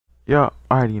Y'all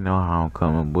already know how I'm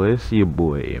coming, boy. It's your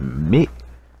boy Mick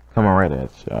coming right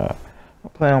at y'all. I'm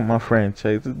playing with my friend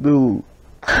Chase. This dude,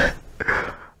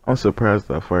 I'm surprised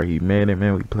how far he made it,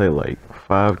 man. We played like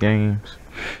 5 games.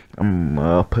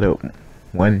 I'm put up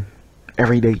one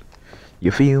every day.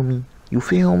 You feel me? You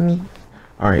feel me?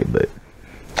 Alright, but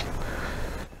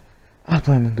I was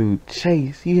playing the dude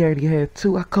Chase. He already had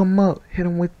 2. I come up, hit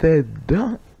him with that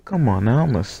dunk. Come on now,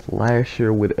 I'm a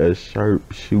slasher with a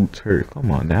sharpshooter.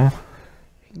 Come on now.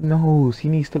 He knows he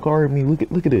needs to guard me.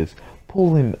 Look at this.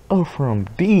 Pulling up from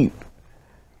deep.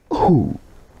 Ooh.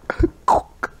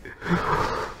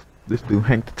 This dude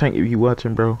Hank the Tank, if you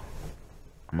watching, bro,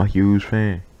 I'm a huge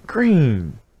fan.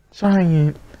 Green.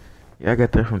 Giant. Yeah, I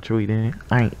got that from Troy then.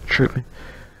 I ain't tripping.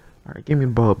 Alright, give me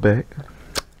the ball back.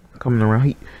 Coming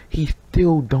around. He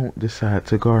still don't decide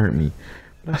to guard me.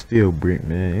 But I still brick,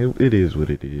 man. It is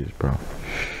what it is, bro.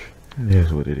 It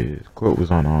is what it is. Court was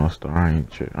on All-Star. I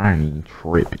ain't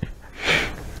tripping.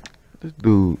 This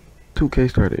dude,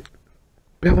 2K started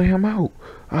bailing him out.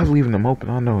 I was leaving him open,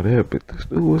 I know that, but this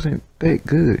dude wasn't that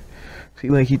good. See,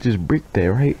 like, he just bricked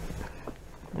that, right?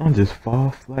 I just fall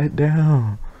flat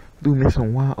down. Dude made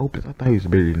some wide opens. I thought he was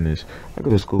better than this. I go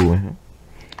to school with him.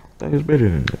 I thought he was better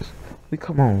than this. We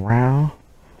come on round.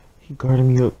 He guarded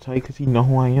me up tight because he know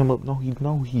who I am. No,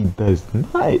 he does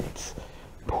not.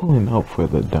 Pulling up for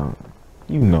the dunk.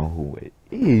 You know who it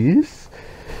is.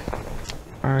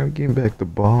 Alright, I'm getting back the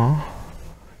ball.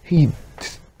 He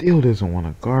still doesn't want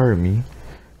to guard me.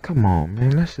 Come on,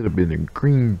 man. That should have been a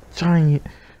green giant.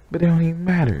 But it don't even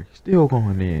matter. Still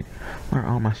going in. Learn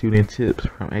all my shooting tips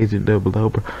from Agent Double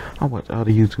Over. I watch all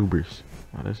the YouTubers.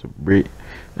 Oh, that's a brick.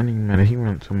 Don't even matter. He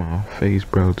went to my face,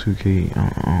 bro. 2K.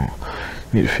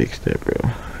 Need to fix that, bro.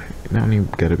 I don't even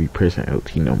gotta be pressing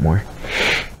LT no more.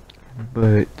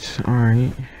 But,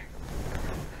 alright.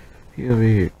 He over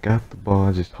here got the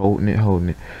ball, just holding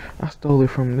it. I stole it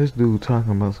from this dude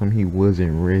talking about something he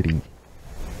wasn't ready.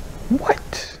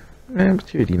 What? Man,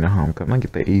 but you already know how I'm coming. I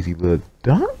get that easy little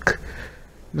dunk.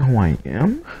 You know who I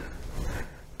am.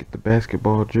 Get the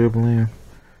basketball dribbling.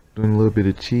 Doing a little bit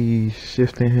of cheese.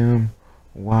 Shifting him.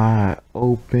 Wide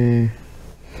open.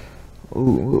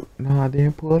 Ooh, no, I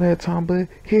didn't pull that time, but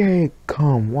here it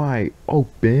come, wide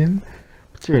open.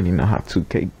 But you already know how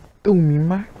 2K do me,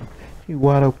 man. He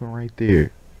wide open right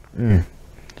there.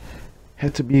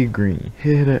 Had to be a green.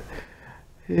 Hit it.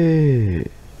 Hey,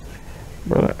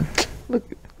 bro, look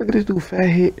at this dude fat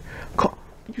hit.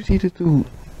 You see this dude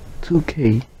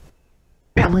 2K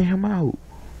bailing him out.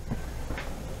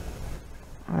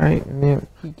 Alright, and then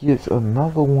he gets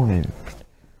another one.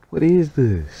 What is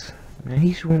this? Man,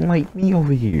 he's shooting like me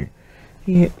over here.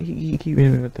 He keep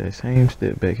hitting with that same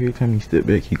step back. Every time he step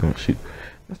back, he gonna shoot.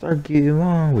 I start getting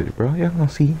along with it, bro. Y'all gonna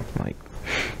see, like,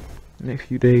 next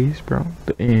few days, bro.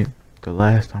 The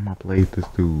last time I played this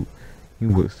dude, he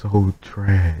was so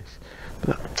trash.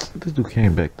 But this dude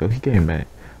came back, though. He came back.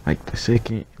 Like, the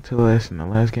second to last in the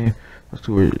last game, those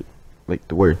two were, like,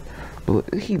 the worst.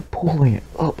 But he pulling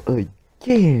up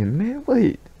again, man.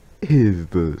 What is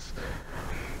this?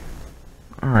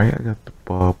 Alright, I got the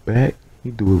ball back.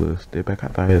 He do a little step back. I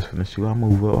thought he was finna shoot. I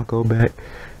move up, I go back.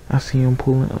 I see him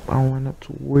pulling up. I run up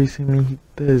towards him and he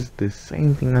does the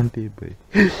same thing I did, but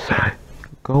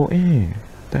go in.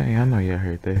 Dang, I know y'all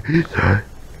heard that.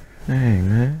 Dang,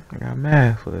 man. I got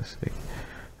mad for a second.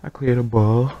 I clear the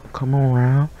ball. Come on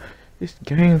around. It's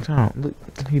game time. Look,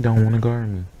 he don't want to guard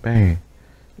me. Bang.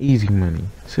 Easy money.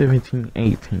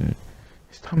 17-18.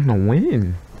 It's time to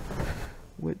win.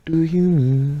 What do you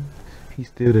mean? He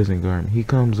still doesn't guard me. He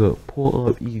comes up, pull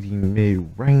up easy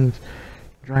mid-range,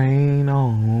 drain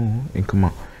on, and come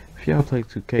on. If y'all play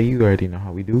 2K, you already know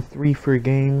how we do. 3 for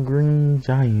game, green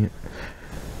giant.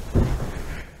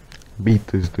 Beat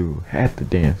this dude. Had to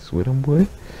dance with him, boy.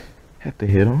 Had to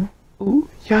hit him. Ooh,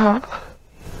 yeah.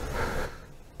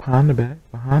 Behind the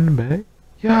back,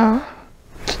 yeah.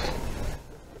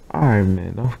 Alright,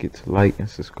 man. Don't forget to like and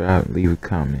subscribe and leave a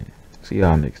comment. See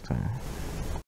y'all next time.